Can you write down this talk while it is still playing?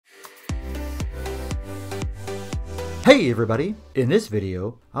Hey everybody! In this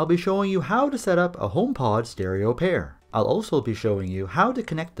video, I'll be showing you how to set up a HomePod Stereo Pair. I'll also be showing you how to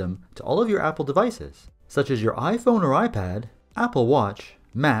connect them to all of your Apple devices, such as your iPhone or iPad, Apple Watch,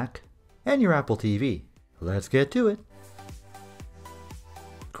 Mac, and your Apple TV. Let's get to it!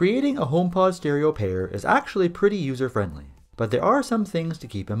 Creating a HomePod Stereo Pair is actually pretty user-friendly, but there are some things to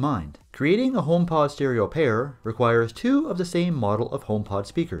keep in mind. Creating a HomePod Stereo Pair requires two of the same model of HomePod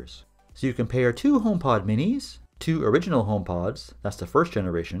speakers. So you can pair two HomePod Minis, two original HomePods, that's the first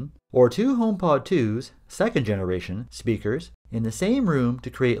generation, or two HomePod 2s, second generation, speakers in the same room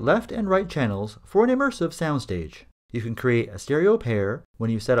to create left and right channels for an immersive soundstage. You can create a stereo pair when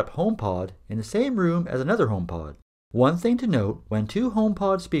you set up HomePod in the same room as another HomePod. One thing to note, when two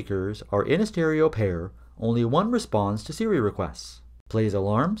HomePod speakers are in a stereo pair, only one responds to Siri requests, plays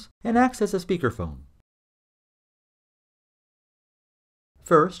alarms, and acts as a speakerphone.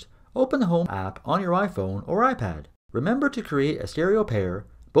 First, open the Home app on your iPhone or iPad. Remember to create a stereo pair.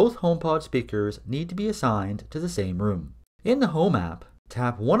 Both HomePod speakers need to be assigned to the same room. In the Home app,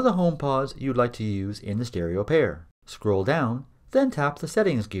 tap one of the HomePods you'd like to use in the stereo pair. Scroll down, then tap the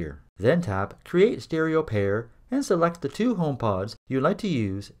Settings gear. Then tap Create Stereo Pair and select the two HomePods you'd like to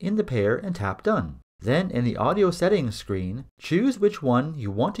use in the pair and tap Done. Then in the Audio Settings screen, choose which one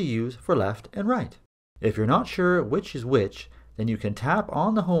you want to use for left and right. If you're not sure which is which, then you can tap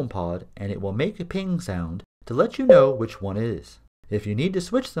on the HomePod and it will make a ping sound to let you know which one it is. If you need to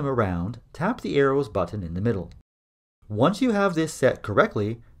switch them around, tap the arrows button in the middle. Once you have this set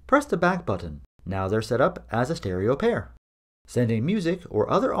correctly, press the back button. Now they're set up as a stereo pair. Sending music or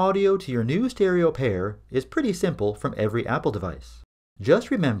other audio to your new stereo pair is pretty simple from every Apple device. Just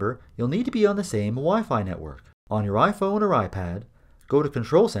remember, you'll need to be on the same Wi-Fi network. On your iPhone or iPad, go to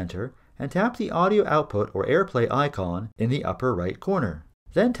Control Center and tap the audio output or AirPlay icon in the upper right corner.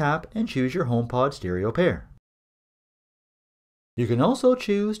 Then tap and choose your HomePod Stereo Pair. You can also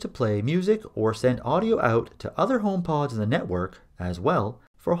choose to play music or send audio out to other HomePods in the network as well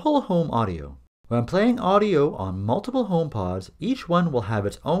for whole home audio. When playing audio on multiple HomePods, each one will have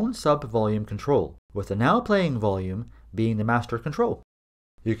its own sub-volume control, with the now playing volume being the master control.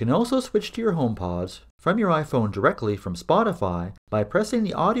 You can also switch to your HomePods from your iPhone directly from Spotify by pressing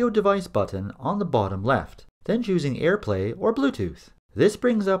the audio device button on the bottom left, then choosing AirPlay or Bluetooth. This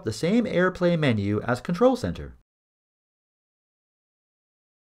brings up the same AirPlay menu as Control Center.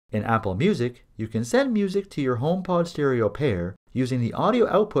 In Apple Music, you can send music to your HomePod Stereo Pair using the audio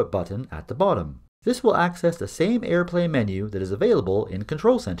output button at the bottom. This will access the same AirPlay menu that is available in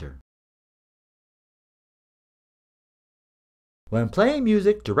Control Center. When playing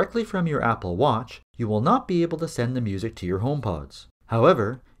music directly from your Apple Watch, you will not be able to send the music to your HomePods.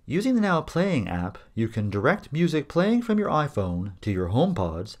 However, using the Now Playing app, you can direct music playing from your iPhone to your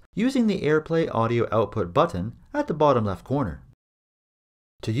HomePods using the AirPlay audio output button at the bottom left corner.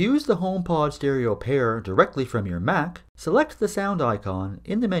 To use the HomePod Stereo Pair directly from your Mac, select the sound icon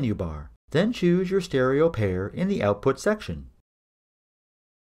in the menu bar. Then choose your stereo pair in the Output section.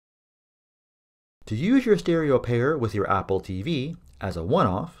 To use your stereo pair with your Apple TV as a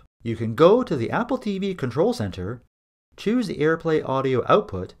one-off, you can go to the Apple TV Control Center, choose the AirPlay audio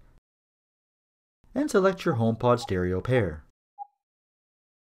output, and select your HomePod Stereo Pair.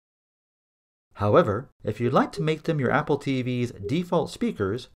 However, if you'd like to make them your Apple TV's default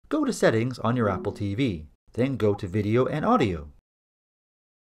speakers, go to Settings on your Apple TV, then go to Video and Audio.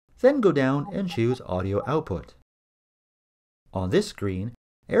 Then go down and choose Audio Output. On this screen,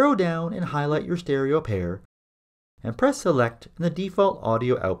 arrow down and highlight your stereo pair and press Select in the default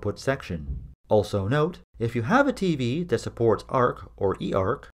audio output section. Also note, if you have a TV that supports ARC or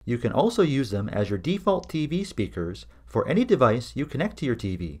eARC, you can also use them as your default TV speakers for any device you connect to your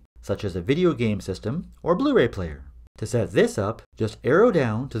TV, such as a video game system or Blu-ray player. To set this up, just arrow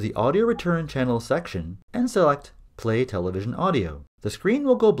down to the Audio Return Channel section and select Play Television Audio. The screen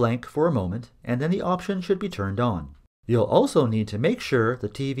will go blank for a moment and then the option should be turned on. You'll also need to make sure the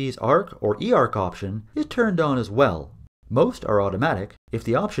TV's ARC or eARC option is turned on as well. Most are automatic. If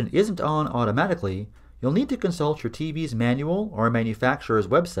the option isn't on automatically, you'll need to consult your TV's manual or manufacturer's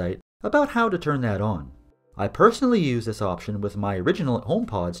website about how to turn that on. I personally use this option with my original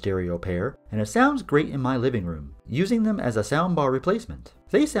HomePod Stereo Pair, and it sounds great in my living room, using them as a soundbar replacement.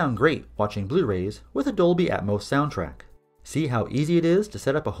 They sound great watching Blu-rays with a Dolby Atmos soundtrack. See how easy it is to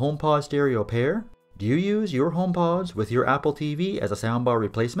set up a HomePod Stereo Pair? Do you use your HomePods with your Apple TV as a soundbar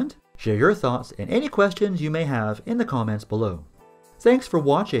replacement? Share your thoughts and any questions you may have in the comments below. Thanks for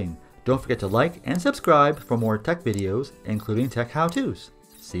watching. Don't forget to like and subscribe for more tech videos, including tech how-tos.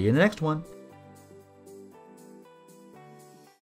 See you in the next one.